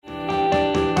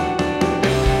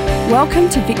Welcome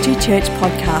to Victory Church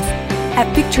Podcast.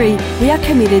 At Victory, we are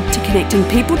committed to connecting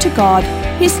people to God,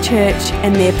 His church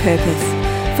and their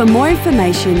purpose. For more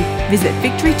information, visit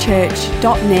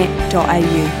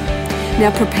victorychurch.net.au.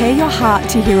 Now prepare your heart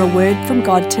to hear a word from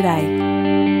God today.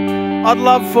 I'd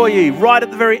love for you, right at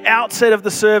the very outset of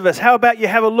the service, how about you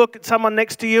have a look at someone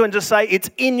next to you and just say, it's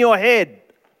in your head.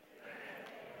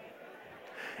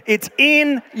 It's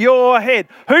in your head.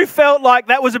 Who felt like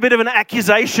that was a bit of an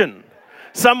accusation?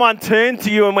 Someone turned to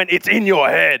you and went, it's in your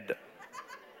head.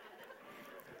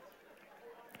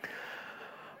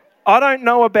 I don't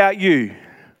know about you.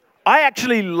 I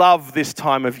actually love this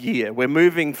time of year. We're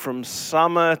moving from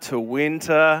summer to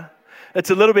winter. It's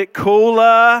a little bit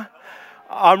cooler.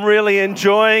 I'm really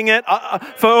enjoying it.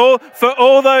 For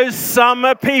all those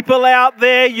summer people out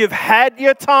there, you've had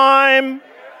your time.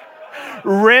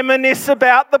 Reminisce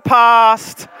about the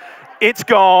past. It's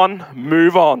gone.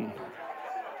 Move on.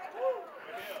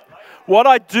 What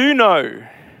I do know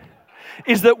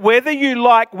is that whether you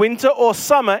like winter or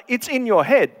summer, it's in your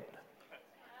head.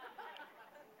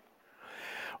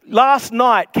 Last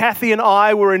night, Kathy and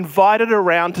I were invited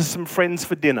around to some friends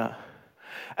for dinner,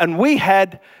 and we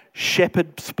had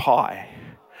shepherd's pie.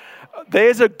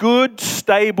 There's a good,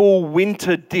 stable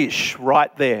winter dish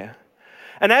right there.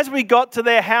 And as we got to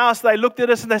their house, they looked at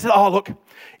us and they said, oh, look,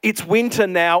 it's winter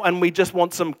now and we just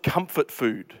want some comfort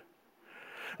food.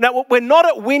 Now, we're not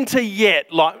at winter yet.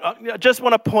 I just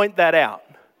want to point that out.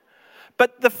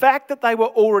 But the fact that they were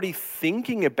already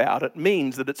thinking about it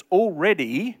means that it's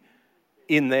already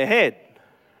in their head.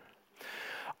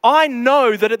 I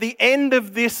know that at the end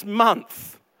of this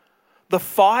month, the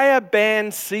fire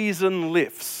ban season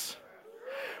lifts,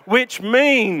 which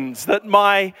means that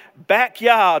my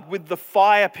backyard with the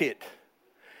fire pit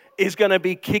is going to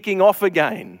be kicking off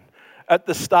again at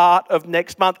the start of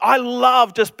next month. I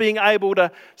love just being able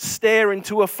to stare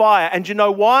into a fire. And you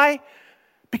know why?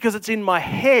 Because it's in my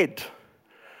head.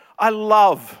 I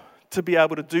love to be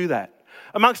able to do that.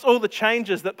 Amongst all the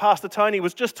changes that Pastor Tony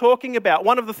was just talking about,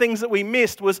 one of the things that we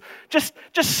missed was just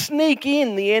sneak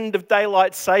in the end of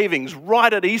daylight savings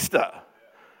right at Easter,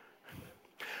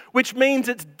 which means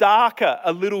it's darker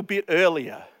a little bit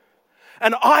earlier.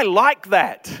 And I like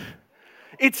that.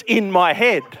 It's in my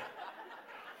head.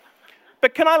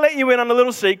 But can I let you in on a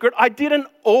little secret? I didn't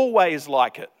always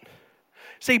like it.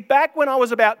 See, back when I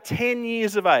was about 10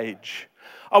 years of age,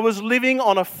 I was living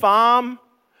on a farm.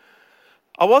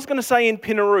 I was going to say in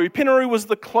Pinnaroo. Pinnaroo was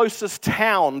the closest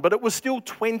town, but it was still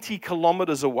 20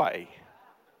 kilometres away.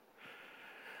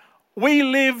 We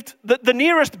lived, the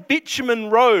nearest bitumen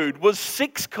road was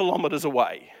 6 kilometres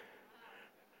away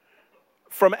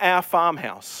from our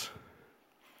farmhouse.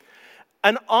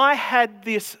 And I had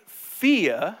this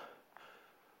fear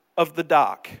of the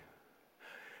dark.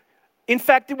 In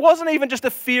fact, it wasn't even just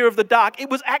a fear of the dark. It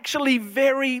was actually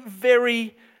very,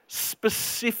 very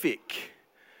specific,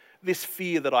 this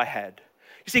fear that I had.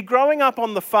 You see, growing up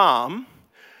on the farm,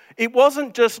 it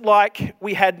wasn't just like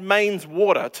we had mains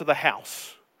water to the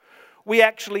house. We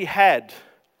actually had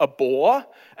a bore,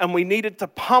 and we needed to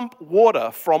pump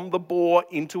water from the bore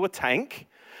into a tank,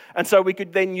 and so we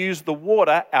could then use the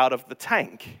water out of the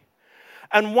tank.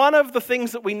 And one of the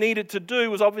things that we needed to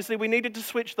do was obviously we needed to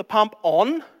switch the pump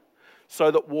on so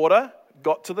that water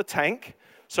got to the tank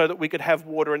so that we could have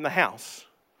water in the house.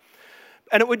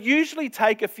 And it would usually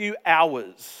take a few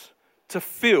hours to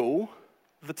fill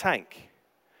the tank.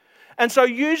 And so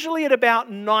usually at about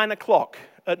 9 o'clock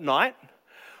at night,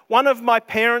 one of my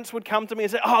parents would come to me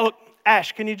and say, oh, look,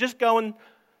 Ash, can you just go and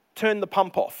turn the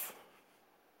pump off?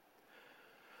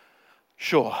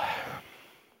 Sure.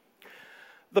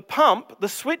 The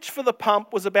switch for the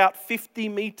pump was about 50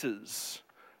 meters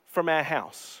from our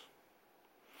house.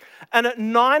 And at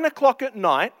 9 o'clock at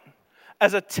night,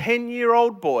 as a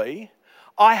 10-year-old boy,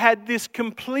 I had this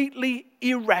completely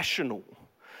irrational,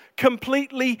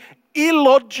 completely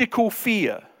illogical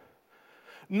fear,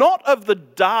 not of the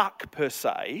dark per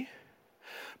se,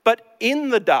 but in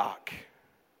the dark,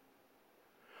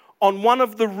 on one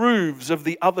of the roofs of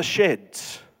the other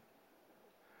sheds,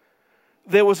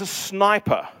 there was a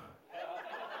sniper.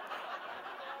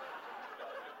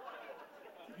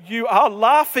 You are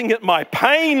laughing at my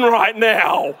pain right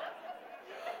now.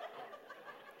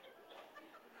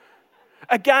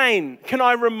 Again, can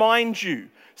I remind you,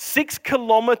 6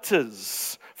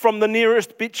 kilometres from the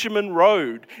nearest bitumen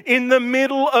road, in the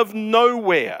middle of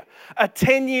nowhere, a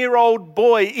 10-year-old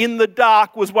boy in the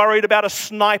dark was worried about a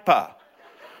sniper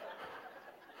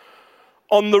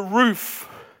on the roof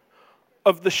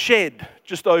of the shed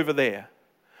just over there.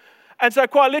 And so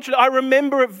quite literally, I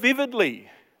remember it vividly,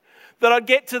 that I'd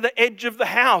get to the edge of the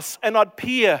house and I'd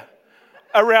peer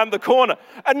around the corner.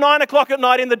 At 9 o'clock at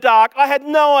night in the dark, I had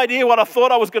no idea what I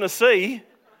thought I was going to see.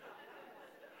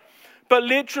 But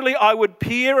literally, I would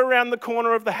peer around the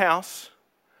corner of the house,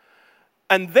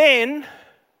 and then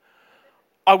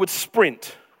I would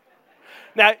sprint.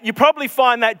 Now, you probably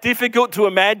find that difficult to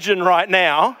imagine right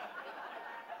now.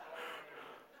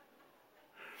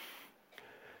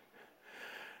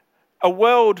 A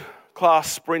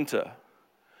world-class sprinter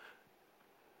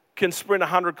can sprint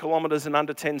 100 kilometres in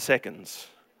under 10 seconds.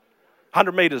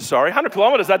 100 metres, sorry. 100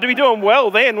 kilometres, they'd be doing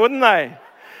well then, wouldn't they?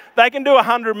 They can do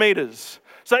 100 metres.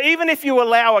 So even if you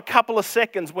allow a couple of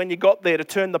seconds when you got there to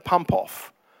turn the pump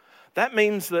off, that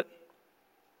means that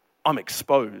I'm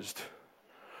exposed.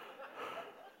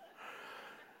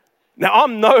 Now,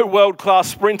 I'm no world-class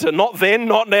sprinter, not then,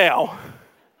 not now.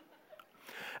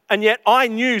 And yet I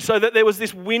knew, so that there was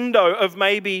this window of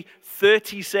maybe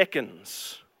 30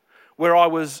 seconds where I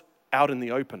was out in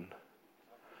the open.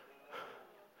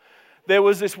 There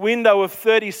was this window of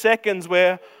 30 seconds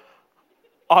where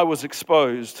I was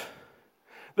exposed.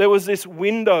 There was this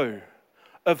window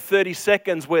of 30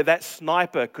 seconds where that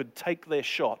sniper could take their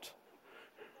shot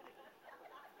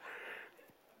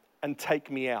and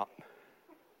take me out.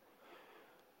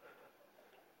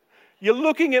 You're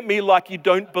looking at me like you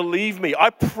don't believe me.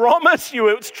 I promise you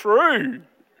it's true.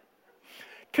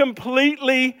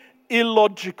 Completely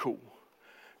illogical.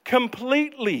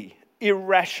 Completely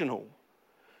irrational.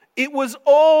 It was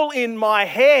all in my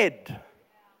head.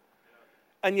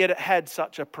 And yet it had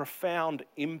such a profound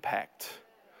impact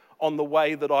on the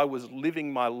way that I was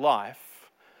living my life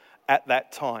at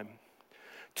that time.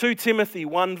 2 Timothy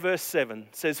 1 verse 7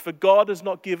 says, "For God has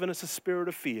not given us a spirit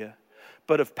of fear,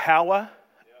 but of power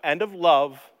and of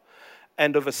love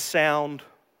and of a sound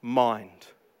mind."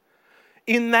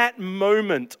 In that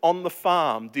moment on the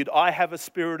farm, did I have a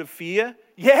spirit of fear?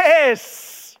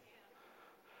 Yes!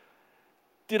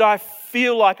 Did I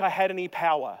feel like I had any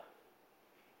power?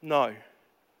 No.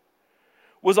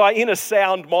 Was I in a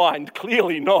sound mind?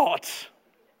 Clearly not.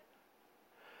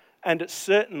 And it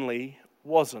certainly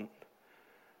wasn't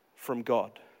from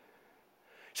God.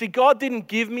 See, God didn't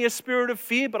give me a spirit of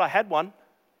fear, but I had one.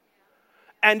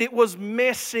 And it was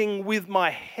messing with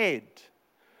my head.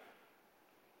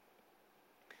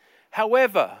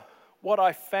 However, what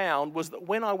I found was that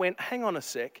when I went, hang on a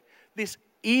sec, this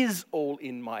is all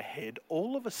in my head,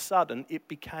 all of a sudden it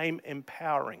became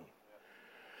empowering.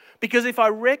 Because if I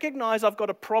recognize I've got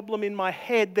a problem in my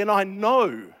head, then I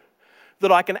know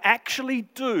that I can actually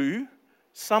do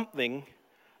something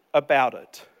about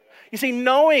it. You see,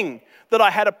 knowing that I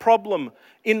had a problem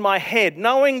in my head,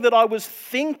 knowing that I was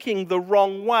thinking the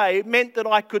wrong way, meant that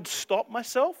I could stop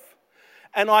myself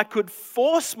and I could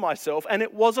force myself, and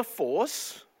it was a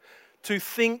force, to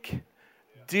think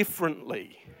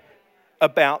differently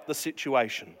about the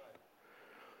situation.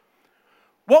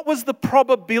 What was the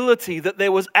probability that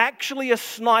there was actually a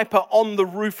sniper on the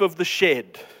roof of the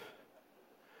shed?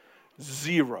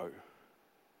 0.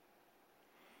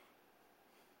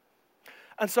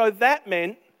 And so that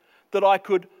meant that I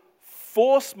could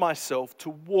force myself to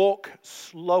walk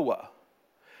slower.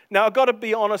 Now, I've got to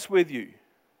be honest with you.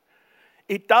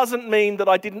 It doesn't mean that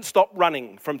I didn't stop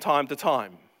running from time to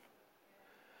time.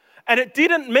 And it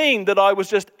didn't mean that I was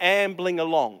just ambling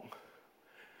along.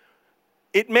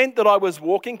 It meant that I was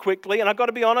walking quickly, and I've got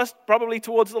to be honest, probably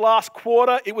towards the last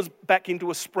quarter, it was back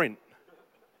into a sprint.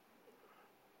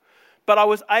 But I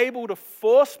was able to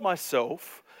force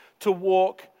myself to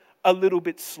walk a little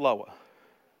bit slower.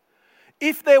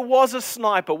 If there was a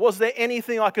sniper, was there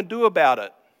anything I could do about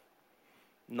it?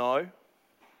 No.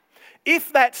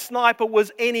 If that sniper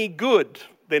was any good,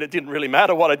 then it didn't really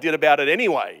matter what I did about it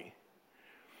anyway.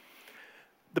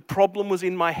 The problem was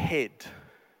in my head,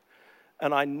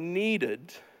 and I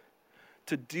needed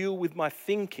to deal with my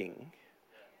thinking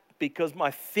because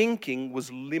my thinking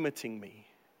was limiting me.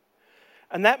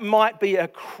 And that might be a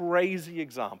crazy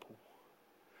example.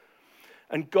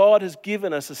 And God has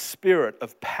given us a spirit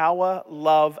of power,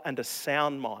 love, and a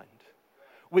sound mind,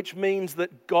 which means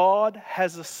that God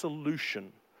has a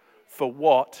solution for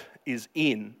what is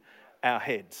in our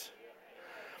heads.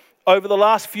 Over the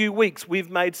last few weeks, we've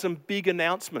made some big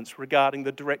announcements regarding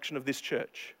the direction of this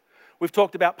church. We've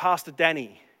talked about Pastor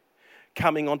Danny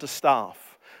coming onto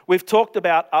staff. We've talked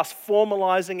about us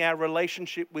formalizing our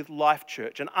relationship with Life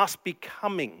Church and us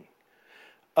becoming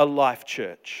a Life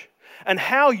Church. And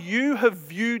how you have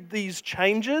viewed these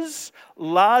changes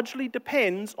largely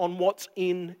depends on what's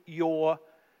in your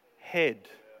head.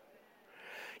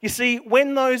 You see,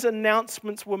 when those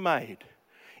announcements were made,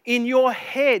 in your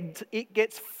head it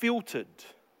gets filtered.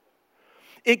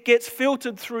 It gets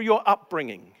filtered through your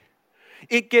upbringing.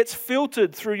 It gets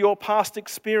filtered through your past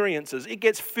experiences. It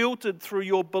gets filtered through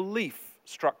your belief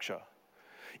structure.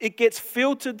 It gets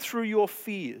filtered through your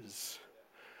fears.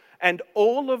 And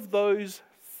all of those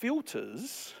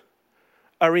filters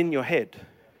are in your head.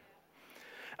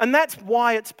 And that's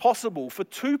why it's possible for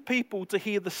two people to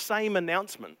hear the same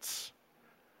announcements,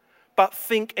 but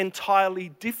think entirely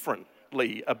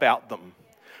differently about them.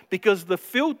 Because the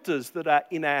filters that are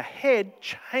in our head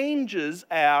changes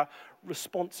our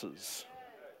responses.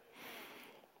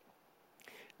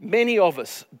 Many of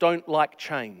us don't like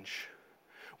change.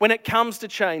 When it comes to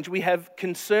change, we have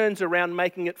concerns around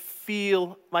making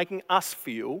us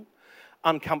feel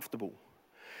uncomfortable.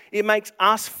 It makes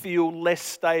us feel less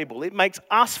stable. It makes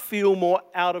us feel more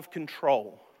out of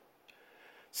control.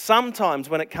 Sometimes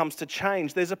when it comes to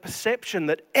change, there's a perception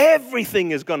that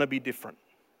everything is going to be different.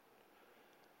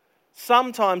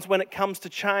 Sometimes when it comes to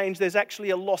change, there's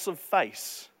actually a loss of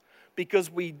face because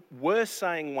we were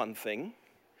saying one thing,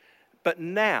 but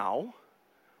now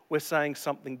we're saying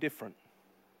something different.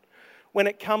 When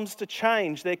it comes to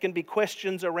change, there can be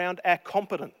questions around our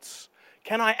competence.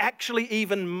 Can I actually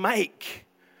even make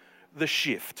the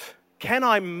shift? Can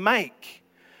I make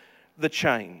the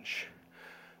change?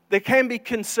 There can be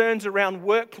concerns around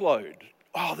workload.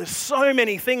 Oh, there's so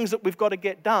many things that we've got to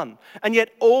get done. And yet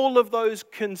all of those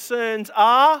concerns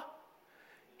are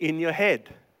in your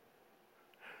head.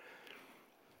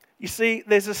 You see,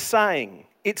 there's a saying,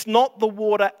 it's not the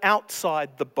water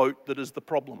outside the boat that is the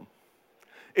problem.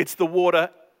 It's the water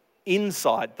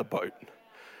inside the boat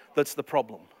that's the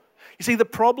problem. You see, the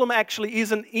problem actually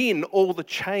isn't in all the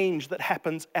change that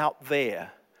happens out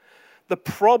there. The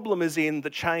problem is in the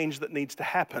change that needs to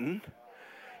happen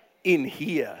in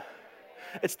here.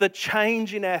 It's the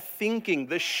change in our thinking,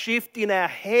 the shift in our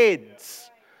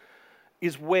heads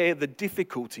is where the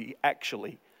difficulty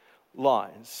actually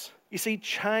lies. You see,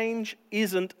 change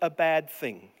isn't a bad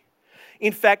thing.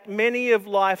 In fact, many of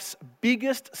life's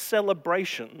biggest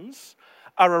celebrations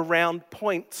are around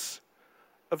points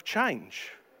of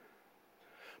change.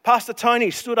 Pastor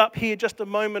Tony stood up here just a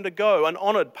moment ago and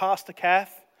honoured Pastor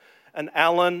Kath and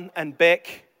Alan and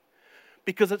Beck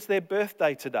because it's their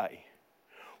birthday today.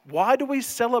 Why do we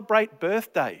celebrate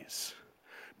birthdays?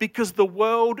 Because the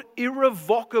world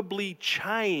irrevocably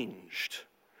changed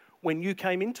when you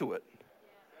came into it.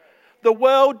 The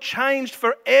world changed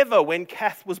forever when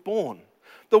Kath was born.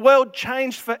 The world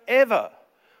changed forever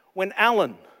when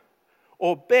Alan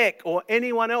or Beck or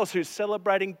anyone else who's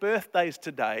celebrating birthdays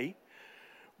today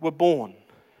were born.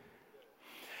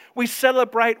 We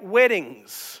celebrate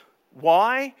weddings.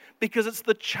 Why? Because it's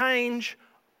the change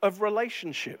of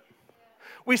relationship.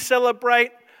 We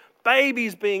celebrate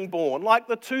babies being born, like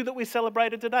the two that we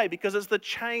celebrated today, because it's the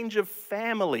change of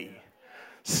family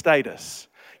status.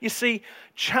 You see,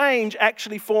 change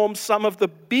actually forms some of the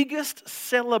biggest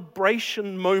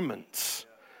celebration moments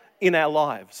in our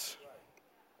lives.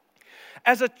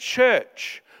 As a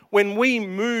church, when we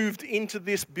moved into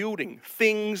this building,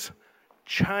 things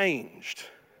changed.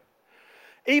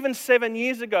 Even 7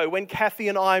 years ago, when Kathy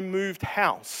and I moved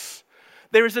house,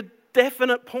 there is a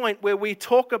definite point where we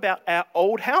talk about our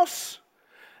old house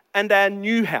and our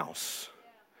new house.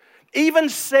 Even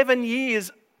 7 years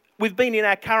we've been in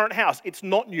our current house. It's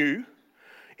not new.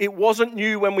 It wasn't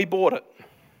new when we bought it.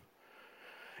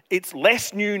 It's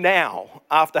less new now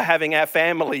after having our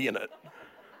family in it.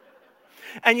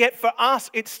 And yet for us,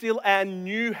 it's still our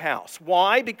new house.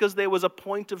 Why? Because there was a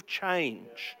point of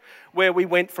change where we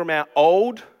went from our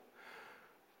old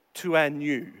to our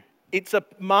new. It's a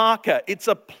marker. It's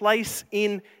a place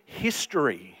in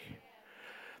history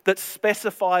that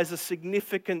specifies a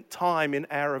significant time in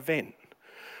our event.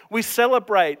 We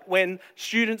celebrate when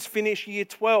students finish year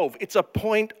 12. It's a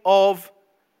point of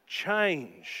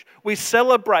change. We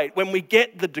celebrate when we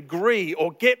get the degree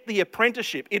or get the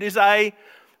apprenticeship. It is a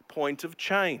point of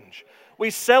change.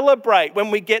 We celebrate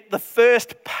when we get the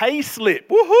first pay slip.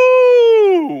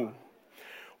 Woohoo!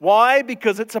 Why?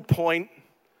 Because it's a point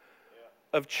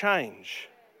of change.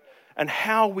 And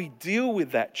how we deal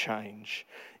with that change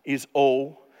is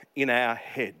all in our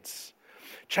heads.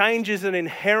 Change is an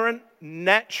inherent,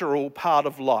 natural part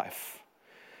of life.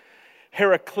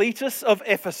 Heraclitus of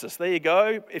Ephesus, there you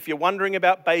go. If you're wondering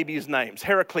about babies' names,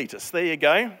 Heraclitus, there you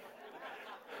go.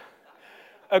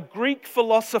 A Greek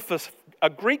philosopher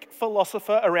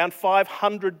around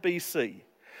 500 BC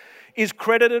is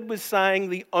credited with saying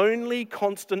the only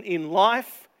constant in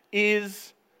life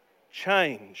is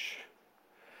change.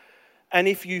 And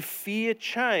if you fear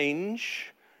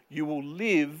change, you will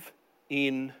live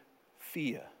in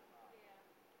fear.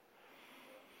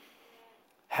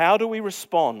 How do we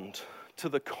respond to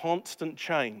the constant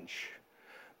change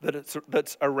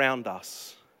that's around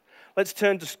us. Let's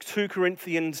turn to 2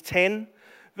 Corinthians 10,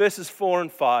 verses 4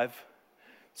 and 5.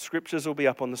 Scriptures will be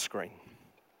up on the screen.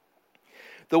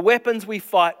 The weapons we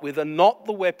fight with are not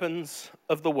the weapons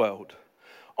of the world.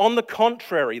 On the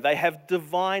contrary, they have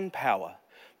divine power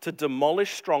to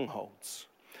demolish strongholds.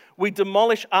 We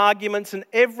demolish arguments and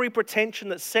every pretension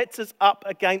that sets us up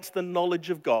against the knowledge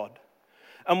of God.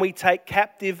 And we take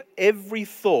captive every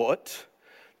thought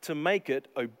to make it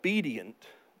obedient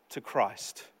to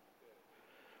Christ.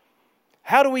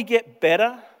 How do we get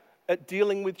better at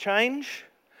dealing with change?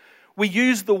 We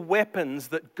use the weapons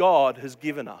that God has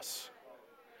given us.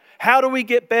 How do we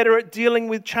get better at dealing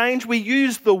with change? We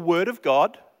use the Word of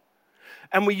God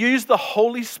and we use the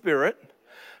Holy Spirit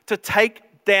to take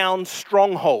down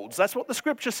strongholds. That's what the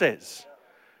Scripture says.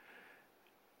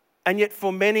 And yet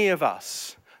for many of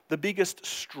us, the biggest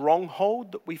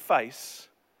stronghold that we face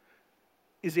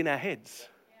is in our heads.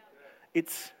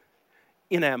 It's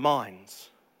in our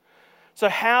minds. So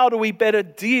how do we better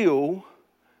deal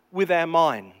with our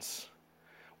minds?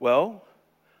 Well,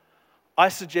 I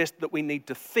suggest that we need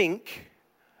to think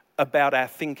about our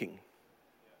thinking.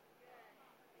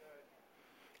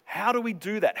 How do we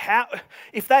do that?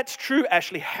 If that's true,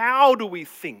 Ashley, how do we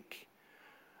think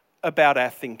about our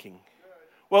thinking?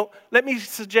 Well, let me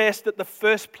suggest that the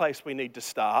first place we need to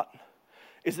start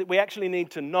is that we actually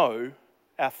need to know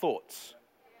our thoughts.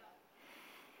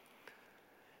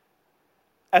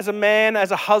 As a man,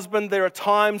 as a husband, there are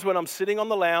times when I'm sitting on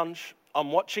the lounge,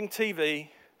 I'm watching TV,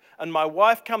 and my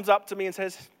wife comes up to me and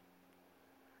says,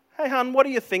 "Hey, hon, what are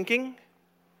you thinking?"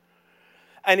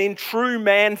 And in true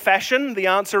man fashion, the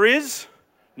answer is,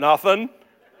 nothing.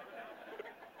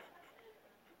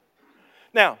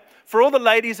 Now, for all the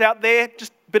ladies out there,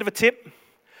 just a bit of a tip.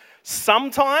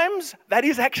 Sometimes that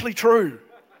is actually true.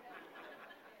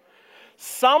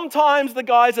 Sometimes the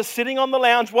guys are sitting on the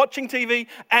lounge watching TV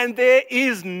and there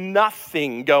is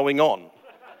nothing going on.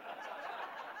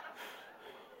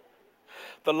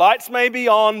 The lights may be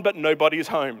on, but nobody's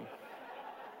home.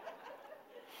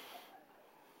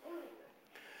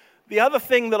 The other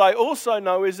thing that I also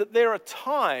know is that there are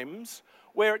times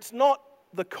where it's not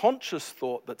the conscious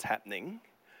thought that's happening,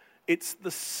 it's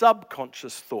the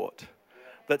subconscious thought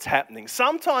that's happening.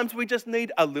 Sometimes we just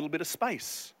need a little bit of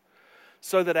space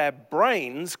so that our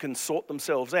brains can sort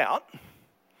themselves out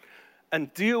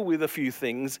and deal with a few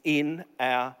things in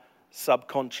our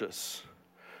subconscious.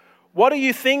 What are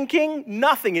you thinking?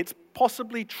 Nothing. It's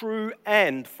possibly true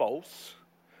and false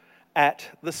at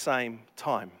the same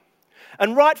time.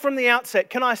 And right from the outset,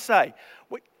 can I say,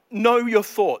 know your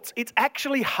thoughts. It's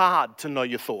actually hard to know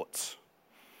your thoughts.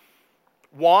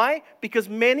 Why? Because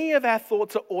many of our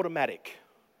thoughts are automatic.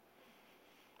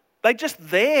 They're just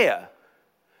there.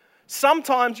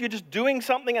 Sometimes you're just doing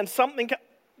something and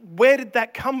where did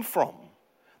that come from?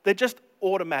 They're just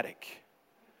automatic.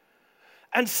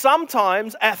 And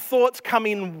sometimes our thoughts come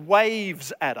in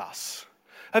waves at us.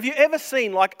 Have you ever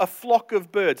seen like a flock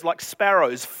of birds, like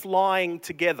sparrows, flying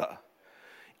together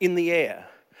in the air?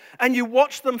 And you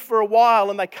watch them for a while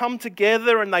and they come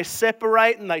together and they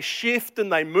separate and they shift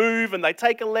and they move and they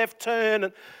take a left turn.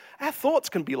 And our thoughts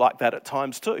can be like that at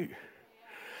times too.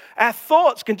 Our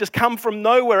thoughts can just come from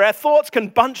nowhere. Our thoughts can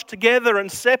bunch together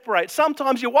and separate.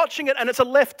 Sometimes you're watching it and it's a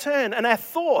left turn, and our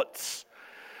thoughts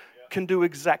can do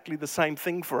exactly the same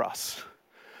thing for us.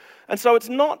 And so it's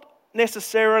not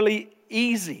necessarily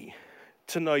easy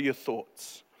to know your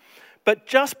thoughts. But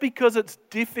just because it's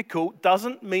difficult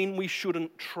doesn't mean we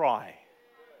shouldn't try.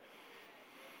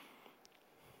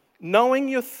 Knowing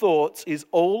your thoughts is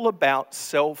all about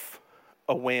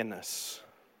self-awareness.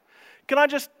 Can I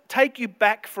just take you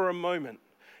back for a moment?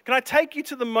 Can I take you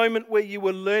to the moment where you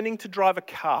were learning to drive a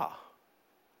car?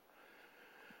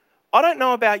 I don't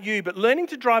know about you, but learning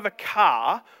to drive a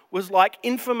car was like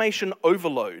information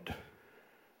overload.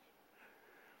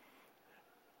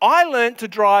 I learned to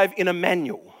drive in a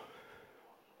manual,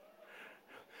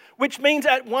 which means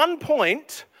at one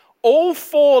point, all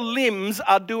four limbs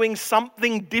are doing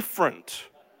something different.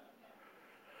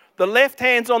 The left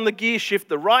hand's on the gear shift,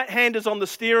 the right hand is on the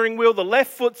steering wheel, the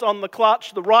left foot's on the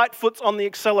clutch, the right foot's on the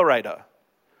accelerator.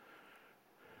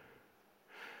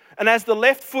 And as the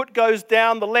left foot goes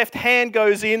down, the left hand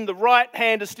goes in, the right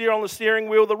hand is on the steering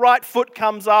wheel, the right foot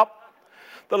comes up,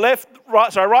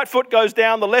 right foot goes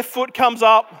down, the left foot comes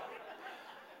up.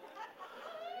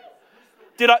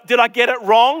 Did I get it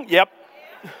wrong? Yep.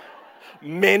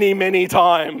 Many, many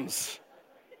times.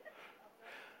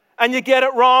 And you get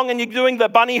it wrong and you're doing the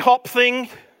bunny hop thing.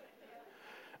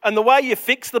 And the way you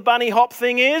fix the bunny hop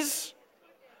thing is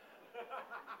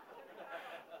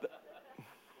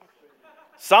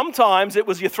Sometimes it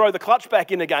was you throw the clutch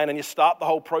back in again and you start the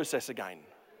whole process again.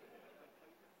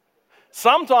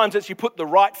 Sometimes it's you put the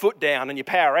right foot down and you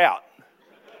power out.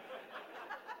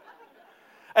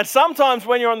 And sometimes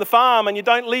when you're on the farm and you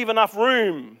don't leave enough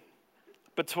room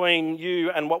between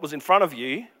you and what was in front of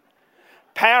you,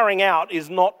 powering out is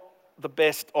not the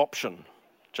best option.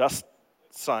 Just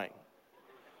saying.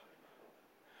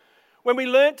 When we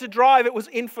learnt to drive, it was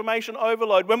information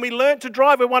overload. When we learnt to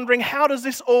drive, we're wondering, how does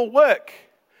this all work?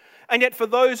 And yet for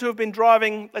those who have been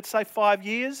driving, let's say 5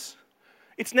 years,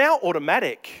 it's now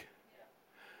automatic.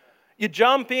 You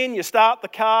jump in, you start the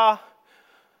car,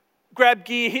 grab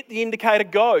gear, hit the indicator,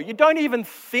 go. You don't even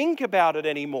think about it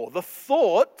anymore. The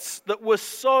thoughts that were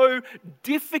so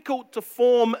difficult to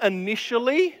form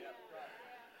initially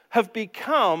have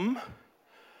become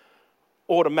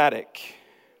automatic.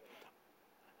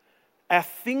 Our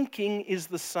thinking is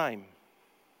the same.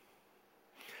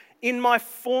 In my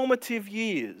formative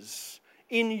years,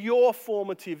 in your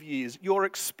formative years, your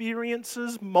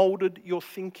experiences molded your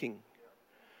thinking.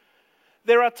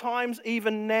 There are times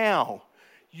even now,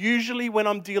 usually when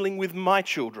I'm dealing with my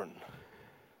children,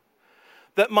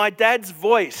 that my dad's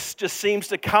voice just seems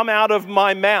to come out of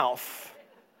my mouth.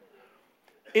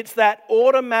 It's that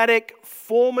automatic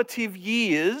formative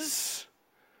years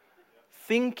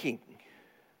thinking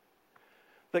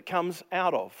that comes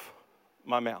out of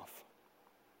my mouth.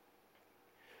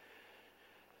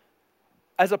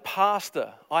 As a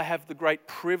pastor, I have the great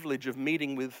privilege of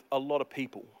meeting with a lot of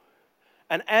people.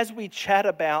 And as we chat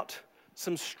about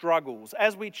some struggles,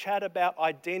 as we chat about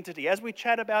identity, as we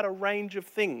chat about a range of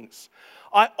things,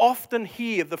 I often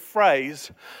hear the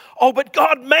phrase, "Oh, but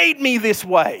God made me this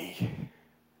way."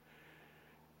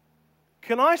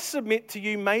 Can I submit to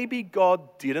you, maybe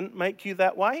God didn't make you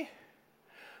that way?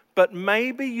 But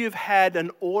maybe you've had an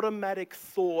automatic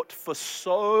thought for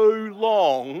so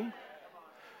long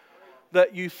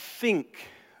that you think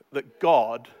that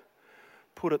God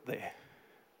put it there.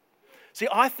 See,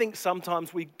 I think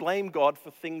sometimes we blame God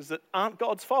for things that aren't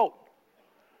God's fault.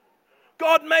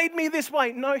 God made me this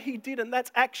way. No, He didn't. That's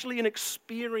actually an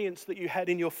experience that you had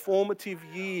in your formative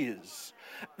years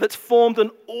that's formed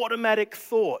an automatic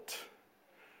thought.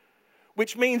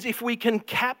 Which means if we can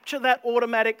capture that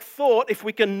automatic thought, if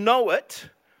we can know it,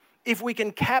 if we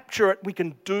can capture it, we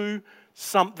can do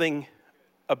something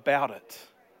about it.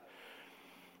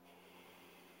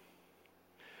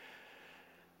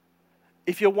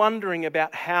 If you're wondering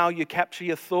about how you capture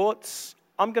your thoughts,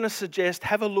 I'm going to suggest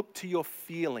have a look to your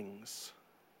feelings.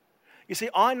 You see,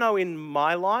 I know in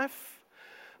my life,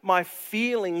 my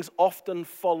feelings often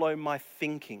follow my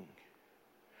thinking.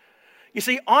 You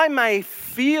see, I may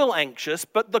feel anxious,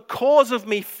 but the cause of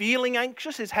me feeling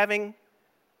anxious is having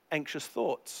anxious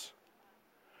thoughts.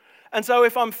 And so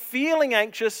if I'm feeling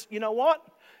anxious, you know what?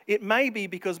 It may be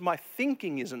because my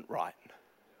thinking isn't right.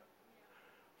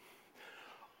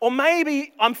 Or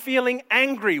maybe I'm feeling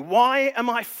angry. Why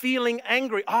am I feeling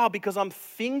angry? Because I'm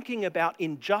thinking about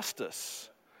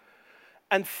injustice.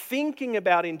 And thinking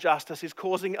about injustice is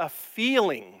causing a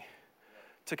feeling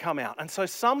to come out. And so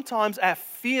sometimes our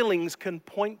feelings can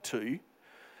point to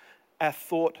our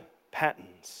thought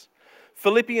patterns.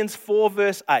 Philippians 4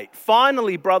 verse 8.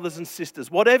 Finally, brothers and sisters,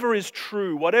 whatever is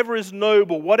true, whatever is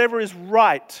noble, whatever is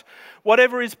right,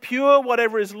 whatever is pure,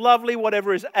 whatever is lovely,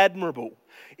 whatever is admirable,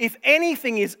 if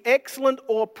anything is excellent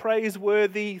or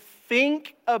praiseworthy,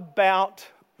 think about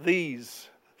these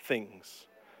things.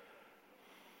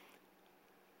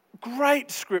 Great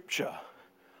scripture.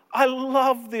 I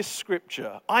love this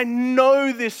scripture. I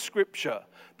know this scripture.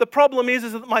 The problem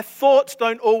is that my thoughts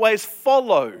don't always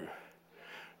follow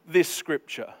this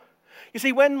scripture. You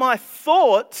see, when my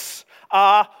thoughts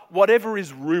are whatever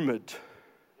is rumored,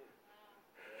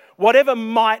 whatever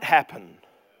might happen,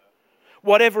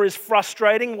 whatever is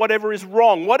frustrating, whatever is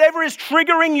wrong, whatever is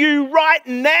triggering you right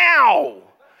now,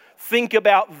 think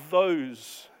about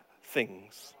those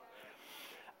things.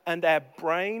 And our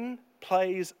brain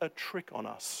plays a trick on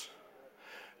us.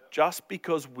 Just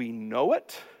because we know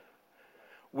it,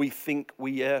 we think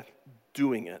we are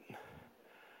doing it.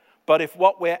 But if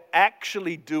what we're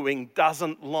actually doing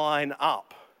doesn't line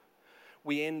up,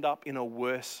 we end up in a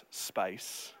worse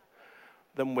space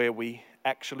than where we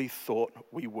actually thought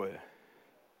we were.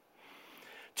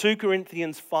 2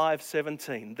 Corinthians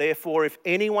 5:17. Therefore, if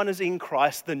anyone is in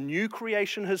Christ, the new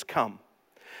creation has come.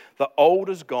 The old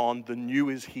is gone, the new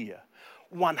is here.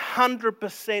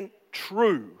 100%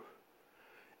 true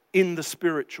in the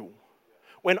spiritual.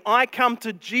 When I come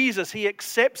to Jesus, He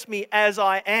accepts me as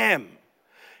I am.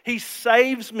 He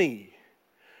saves me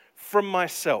from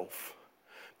myself.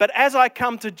 But as I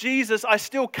come to Jesus, I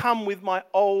still come with my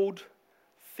old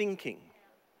thinking.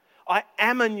 I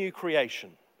am a new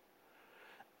creation.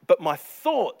 But my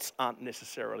thoughts aren't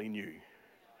necessarily new.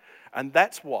 And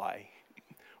that's why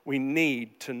we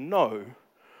need to know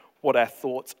what our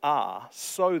thoughts are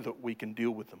so that we can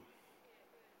deal with them.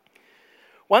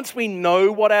 Once we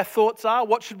know what our thoughts are,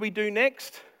 what should we do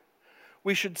next?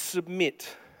 We should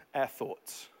submit our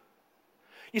thoughts.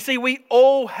 You see, we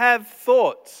all have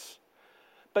thoughts.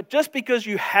 But just because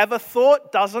you have a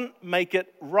thought doesn't make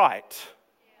it right.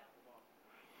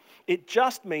 It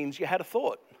just means you had a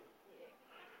thought.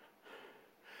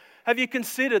 Have you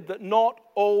considered that not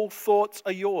all thoughts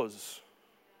are yours?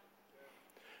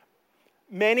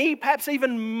 Many, perhaps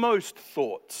even most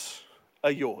thoughts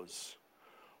are yours.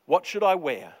 What should I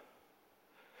wear?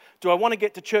 Do I want to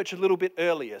get to church a little bit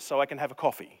earlier so I can have a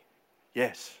coffee?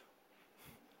 Yes.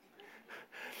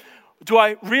 Do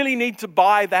I really need to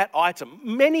buy that item?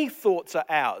 Many thoughts are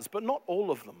ours, but not all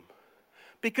of them.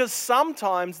 Because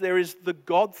sometimes there is the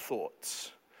God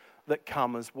thoughts that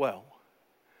come as well.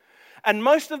 And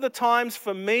most of the times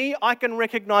for me, I can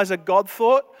recognize a God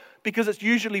thought because it's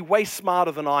usually way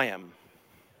smarter than I am.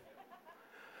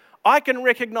 I can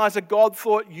recognize a God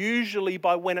thought usually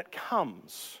by when it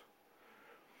comes.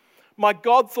 My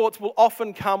God thoughts will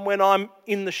often come when I'm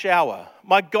in the shower.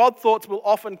 My God thoughts will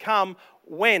often come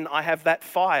when I have that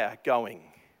fire going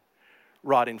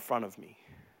right in front of me.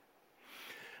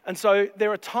 And so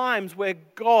there are times where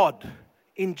God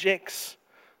injects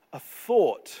a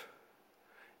thought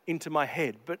into my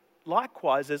head. But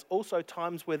likewise, there's also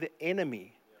times where the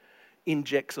enemy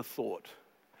injects a thought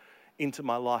into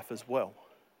my life as well.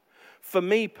 For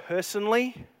me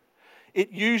personally,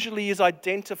 it usually is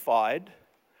identified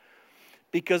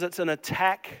because it's an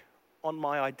attack on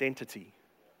my identity,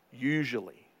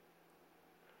 usually.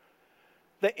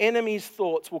 The enemy's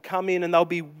thoughts will come in and they'll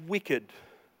be wicked.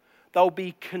 They'll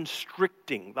be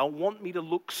constricting. They'll want me to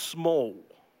look small.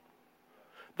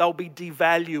 They'll be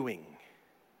devaluing.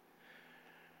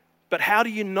 But how do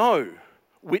you know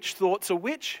which thoughts are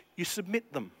which? You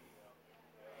submit them.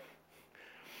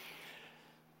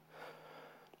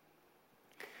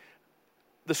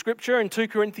 The scripture in 2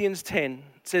 Corinthians 10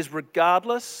 says,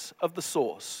 regardless of the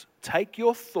source, take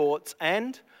your thoughts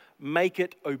and make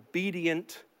it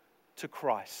obedient to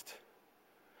Christ.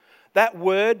 That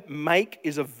word, make,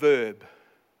 is a verb.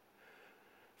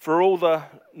 For all the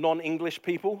non-English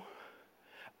people,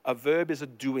 a verb is a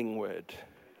doing word.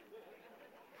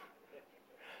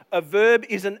 A verb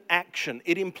is an action.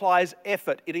 It implies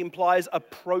effort. It implies a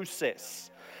process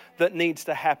that needs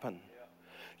to happen.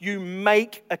 You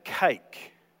make a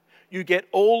cake. You get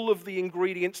all of the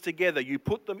ingredients together. You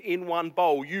put them in one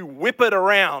bowl. You whip it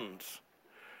around.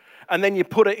 And then you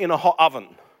put it in a hot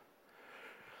oven.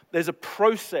 There's a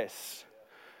process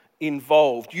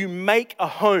involved. You make a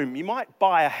home. You might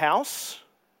buy a house,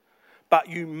 but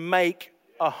you make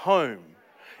a home.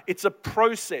 It's a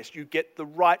process. You get the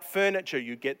right furniture.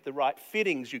 You get the right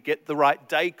fittings. You get the right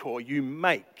decor. You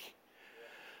make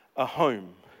a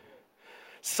home.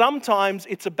 Sometimes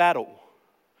it's a battle.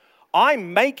 I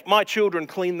make my children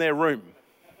clean their room.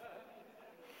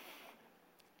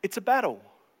 It's a battle.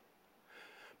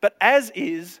 But as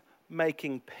is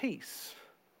making peace.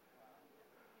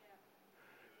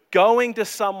 Going to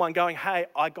someone going, hey,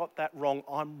 I got that wrong.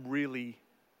 I'm really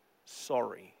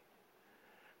sorry.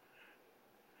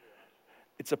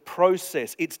 It's a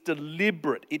process. It's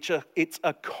deliberate. It's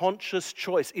a conscious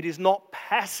choice. It is not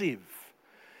passive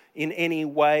in any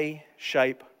way,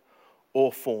 shape,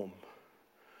 or form.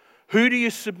 Who do you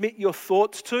submit your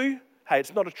thoughts to? Hey,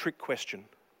 it's not a trick question.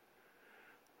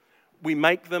 We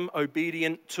make them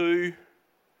obedient to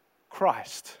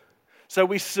Christ. So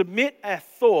we submit our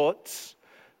thoughts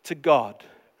to God.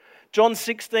 John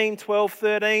 16, 12,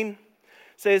 13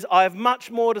 says, I have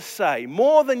much more to say,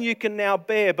 more than you can now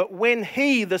bear, but when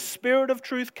He, the Spirit of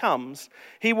truth, comes,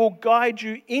 He will guide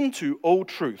you into all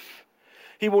truth.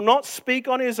 He will not speak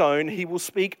on His own, He will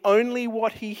speak only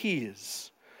what He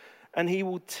hears, and He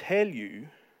will tell you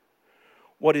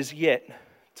what is yet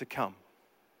to come.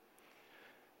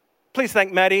 Please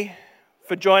thank Maddie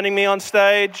for joining me on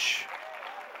stage.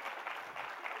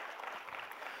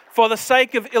 For the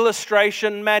sake of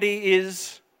illustration, Maddie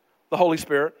is the Holy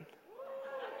Spirit.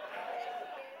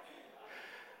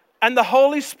 And the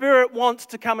Holy Spirit wants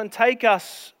to come and take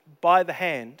us by the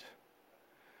hand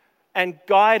and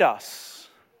guide us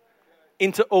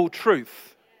into all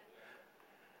truth.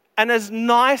 And as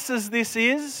nice as this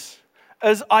is,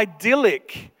 as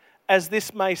idyllic as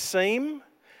this may seem,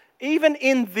 even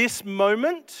in this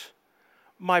moment,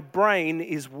 my brain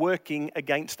is working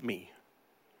against me.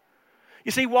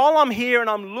 You see, while I'm here and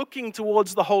I'm looking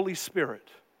towards the Holy Spirit,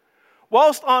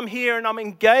 Whilst I'm here and I'm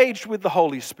engaged with the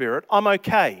Holy Spirit, I'm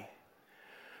okay.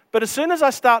 But as soon as I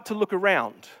start to look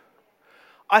around,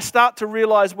 I start to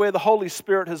realize where the Holy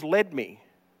Spirit has led me.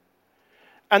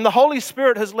 And the Holy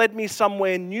Spirit has led me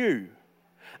somewhere new.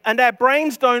 And our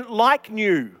brains don't like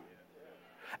new.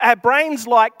 Our brains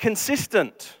like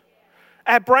consistent.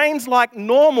 Our brains like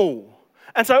normal.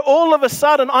 And so all of a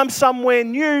sudden I'm somewhere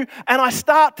new and I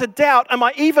start to doubt, am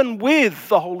I even with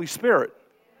the Holy Spirit?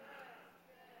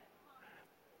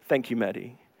 Thank you,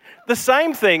 Maddie. The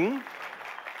same thing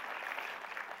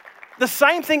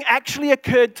actually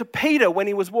occurred to Peter when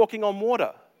he was walking on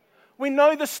water. We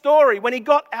know the story. When he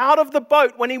got out of the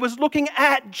boat, when he was looking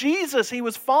at Jesus, he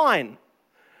was fine.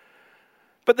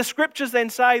 But the scriptures then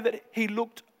say that he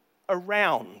looked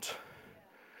around.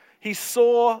 He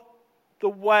saw the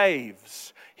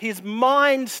waves. His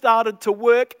mind started to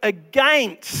work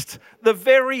against the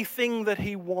very thing that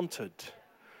he wanted.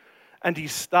 And he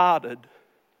started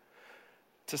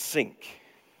to sink.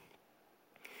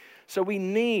 So we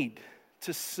need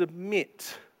to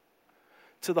submit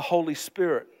to the Holy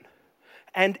Spirit.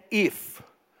 And if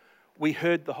we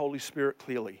heard the Holy Spirit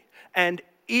clearly, and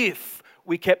if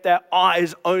we kept our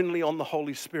eyes only on the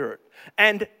Holy Spirit,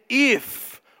 and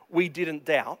if we didn't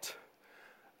doubt,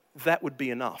 that would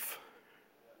be enough.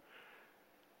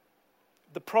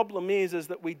 The problem is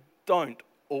that we don't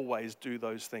always do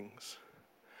those things.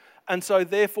 And so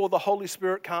therefore the Holy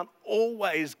Spirit can't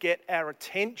always get our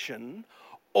attention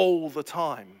all the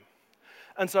time.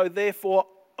 And so therefore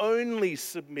only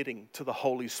submitting to the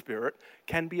Holy Spirit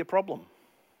can be a problem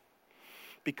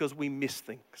because we miss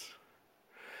things.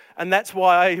 And that's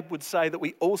why I would say that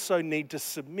we also need to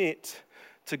submit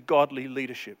to godly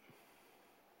leadership.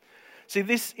 See,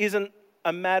 this isn't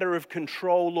a matter of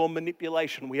control or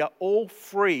manipulation. We are all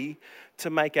free to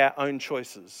make our own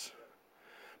choices.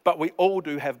 But we all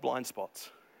do have blind spots.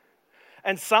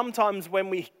 And sometimes when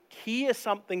we hear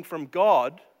something from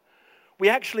God, we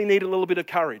actually need a little bit of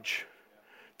courage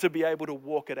to be able to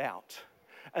walk it out.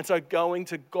 And so going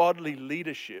to godly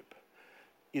leadership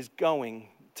is going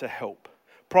to help.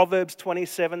 Proverbs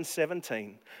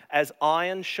 27:17, as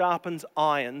iron sharpens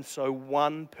iron, so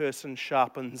one person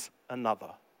sharpens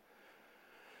another.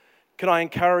 Can I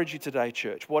encourage you today,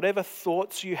 church, whatever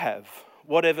thoughts you have,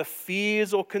 whatever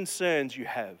fears or concerns you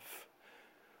have,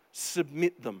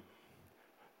 submit them.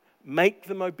 Make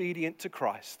them obedient to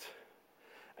Christ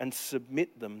and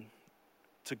submit them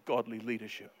to godly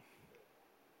leadership.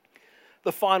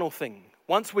 The final thing,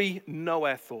 once we know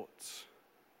our thoughts,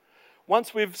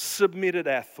 once we've submitted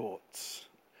our thoughts,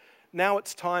 now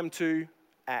it's time to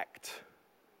act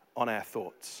on our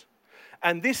thoughts.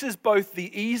 And this is both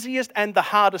the easiest and the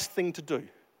hardest thing to do.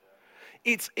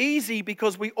 It's easy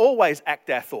because we always act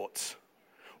our thoughts.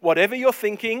 Whatever you're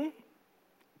thinking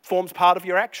forms part of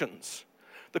your actions.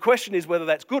 The question is whether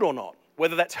that's good or not,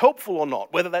 whether that's helpful or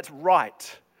not, whether that's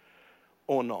right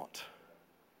or not.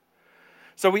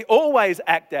 So we always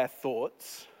act our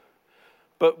thoughts,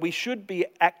 but we should be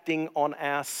acting on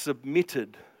our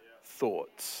submitted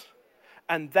thoughts.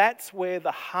 And that's where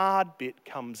the hard bit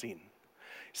comes in.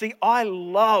 See, I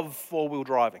love four-wheel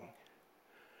driving.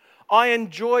 I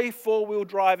enjoy four-wheel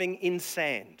driving in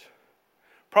sand,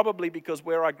 probably because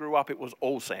where I grew up it was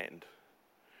all sand.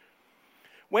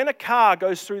 When a car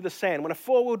goes through the sand, when a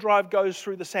four-wheel drive goes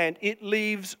through the sand, it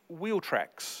leaves wheel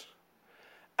tracks.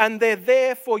 And they're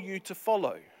there for you to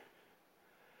follow.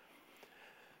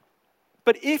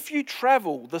 But if you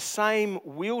travel the same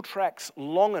wheel tracks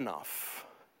long enough,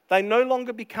 they no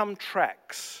longer become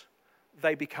tracks,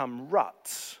 they become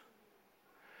ruts.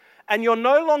 And you're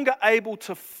no longer able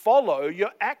to follow,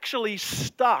 you're actually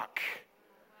stuck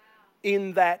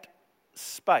in that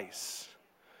space.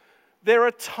 There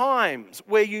are times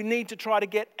where you need to try to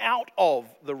get out of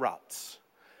the ruts.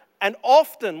 And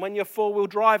often when you're four-wheel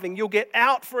driving, you'll get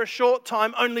out for a short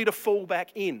time only to fall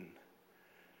back in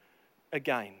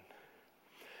again.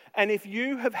 And if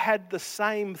you have had the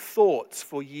same thoughts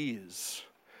for years,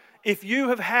 if you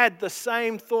have had the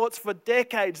same thoughts for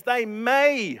decades, they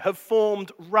may have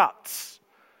formed ruts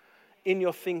in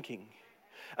your thinking.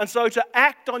 And so to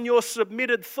act on your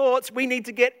submitted thoughts, we need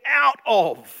to get out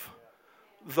of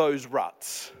those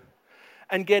ruts.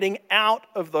 And getting out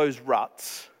of those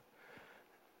ruts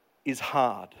is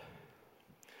hard.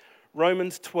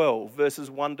 Romans 12,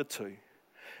 verses 1-2.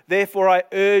 Therefore, I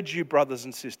urge you, brothers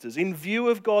and sisters, in view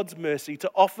of God's mercy,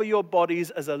 to offer your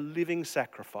bodies as a living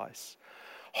sacrifice,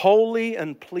 holy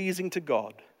and pleasing to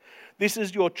God. This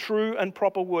is your true and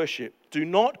proper worship. Do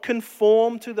not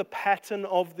conform to the pattern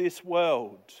of this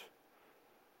world,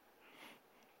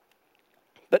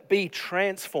 but be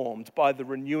transformed by the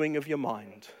renewing of your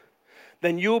mind.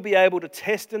 then you'll be able to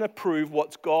test and approve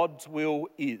what God's will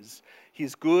is,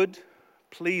 his good,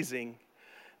 pleasing,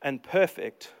 and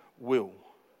perfect will.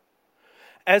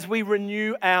 As we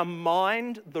renew our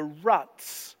mind, the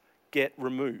ruts get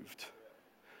removed.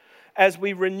 As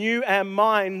we renew our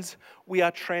minds, we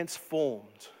are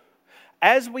transformed.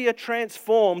 As we are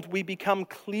transformed, we become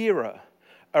clearer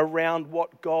around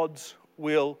what God's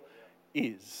will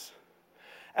is.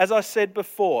 As I said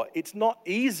before, it's not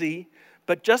easy,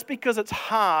 but just because it's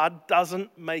hard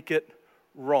doesn't make it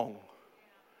wrong.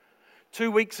 2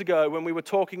 weeks ago, when we were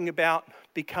talking about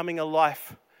becoming a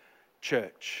life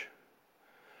church,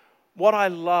 what I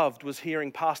loved was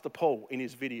hearing Pastor Paul in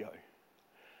his video.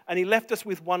 And he left us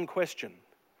with one question.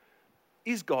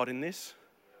 Is God in this?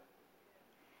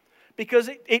 Because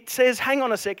it says, hang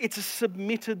on a sec, it's a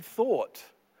submitted thought.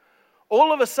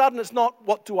 All of a sudden, it's not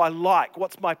what do I like,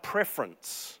 what's my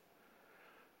preference.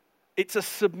 It's a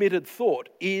submitted thought.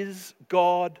 Is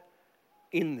God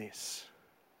in this?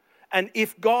 And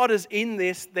if God is in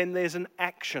this, then there's an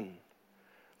action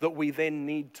that we then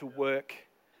need to work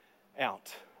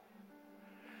out.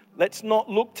 Let's not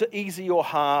look to easy or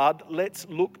hard. Let's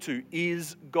look to,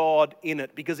 is God in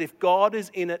it? Because if God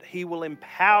is in it, he will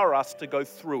empower us to go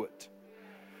through it.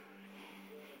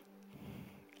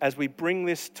 As we bring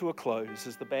this to a close,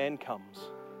 as the band comes,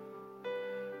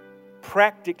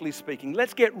 practically speaking,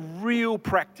 let's get real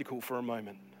practical for a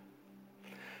moment.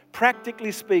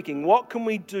 Practically speaking, what can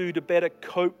we do to better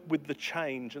cope with the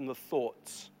change and the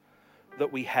thoughts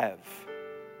that we have?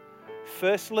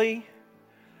 Firstly,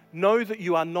 know that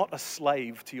you are not a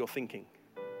slave to your thinking.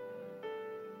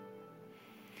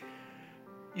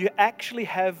 You actually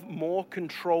have more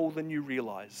control than you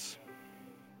realize.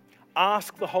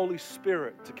 Ask the Holy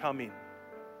Spirit to come in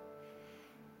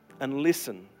and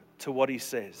listen to what he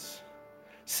says.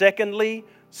 Secondly,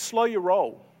 slow your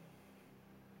roll.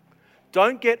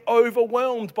 Don't get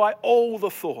overwhelmed by all the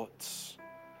thoughts.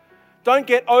 Don't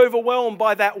get overwhelmed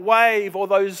by that wave or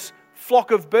those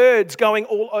flock of birds going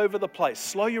all over the place.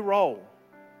 Slow your roll.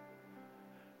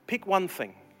 Pick one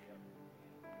thing.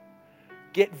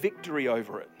 Get victory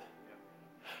over it.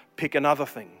 Pick another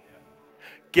thing.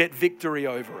 Get victory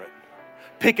over it.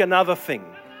 Pick another thing.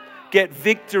 Get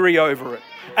victory over it.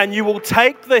 And you will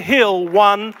take the hill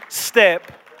one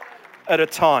step at a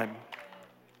time.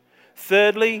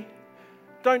 Thirdly,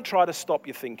 don't try to stop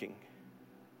your thinking.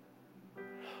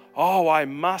 Oh, I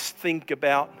must think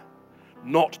about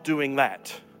not doing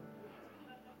that.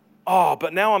 Oh,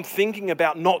 but now I'm thinking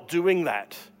about not doing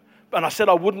that. And I said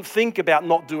I wouldn't think about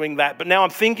not doing that, but now I'm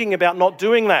thinking about not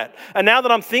doing that. And now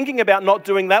that I'm thinking about not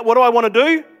doing that, what do I want to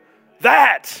do?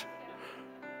 That.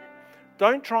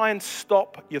 Don't try and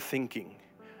stop your thinking.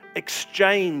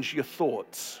 Exchange your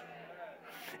thoughts.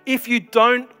 If you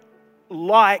don't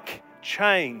like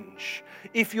change,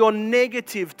 if you're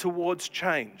negative towards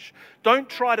change, don't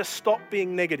try to stop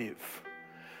being negative.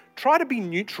 Try to be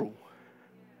neutral.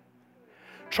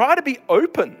 Try to be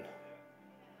open.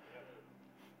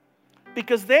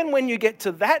 Because then when you get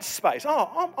to that space,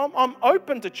 I'm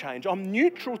open to change, I'm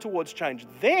neutral towards change,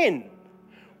 then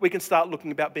we can start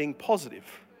looking about being positive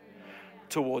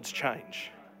towards change.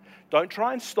 Don't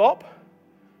try and stop,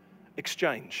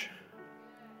 exchange.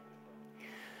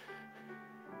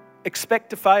 Expect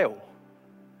to fail.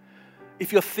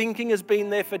 If your thinking has been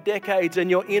there for decades and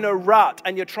you're in a rut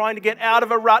and you're trying to get out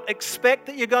of a rut, expect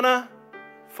that you're going to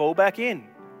fall back in.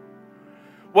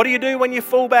 What do you do when you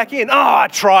fall back in? Oh, I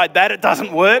tried that, it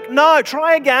doesn't work. No,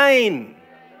 try again.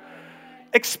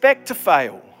 Expect to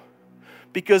fail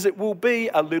because it will be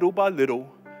a little by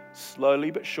little,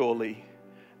 slowly but surely,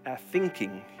 our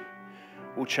thinking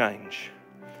will change.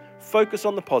 Focus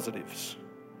on the positives.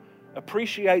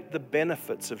 Appreciate the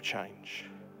benefits of change.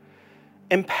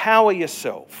 Empower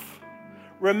yourself.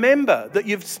 Remember that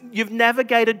you've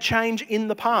navigated change in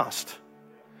the past.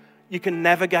 You can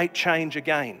navigate change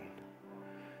again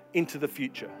into the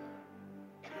future.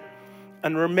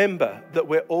 And remember that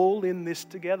we're all in this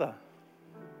together.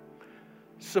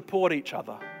 Support each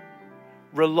other.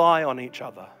 Rely on each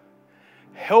other.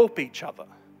 Help each other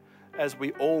as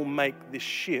we all make this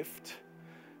shift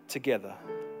together.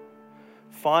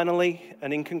 Finally,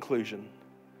 and in conclusion,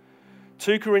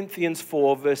 2 Corinthians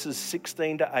 4 verses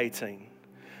 16 to 18.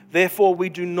 Therefore we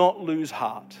do not lose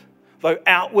heart. Though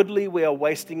outwardly we are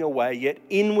wasting away, yet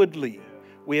inwardly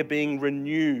we are being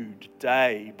renewed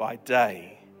day by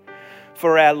day.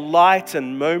 For our light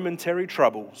and momentary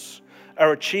troubles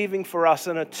are achieving for us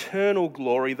an eternal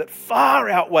glory that far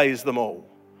outweighs them all.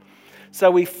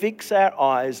 So we fix our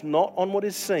eyes not on what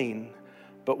is seen,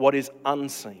 but what is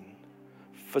unseen.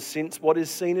 For since what is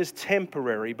seen is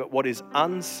temporary, but what is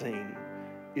unseen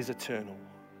is eternal.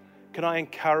 Can I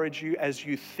encourage you as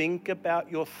you think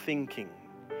about your thinking,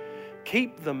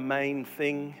 keep the main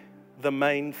thing the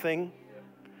main thing.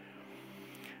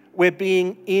 We're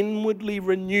being inwardly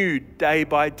renewed day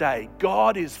by day.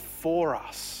 God is for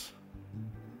us.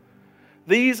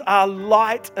 These are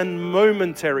light and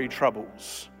momentary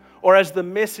troubles. Or as the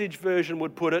Message version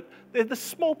would put it, they're the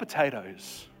small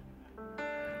potatoes.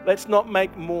 Let's not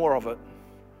make more of it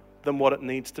than what it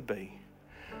needs to be.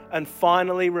 And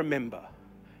finally, remember,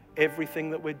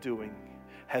 everything that we're doing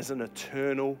has an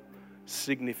eternal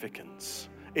significance.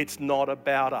 It's not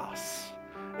about us.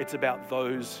 It's about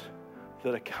those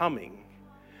that are coming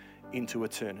into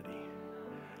eternity.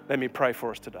 Let me pray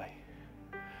for us today.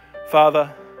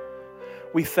 Father,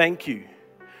 we thank you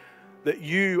that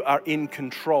you are in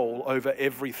control over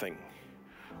everything.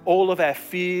 All of our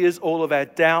fears, all of our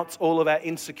doubts, all of our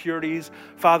insecurities,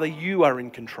 Father, you are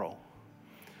in control.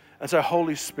 And so,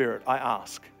 Holy Spirit, I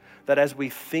ask that as we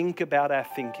think about our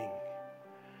thinking,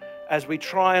 as we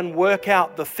try and work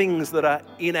out the things that are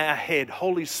in our head,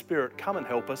 Holy Spirit, come and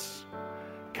help us.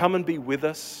 Come and be with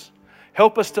us.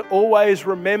 Help us to always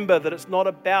remember that it's not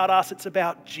about us, it's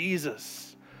about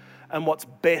Jesus and what's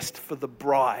best for the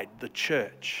bride, the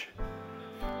church.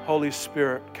 Holy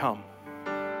Spirit, come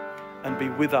and be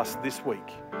with us this week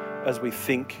as we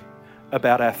think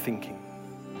about our thinking.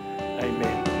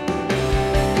 Amen.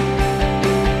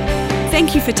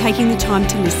 Thank you for taking the time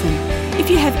to listen. If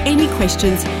you have any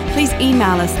questions, please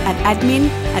email us at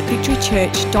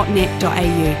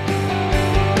admin@victorychurch.net.au.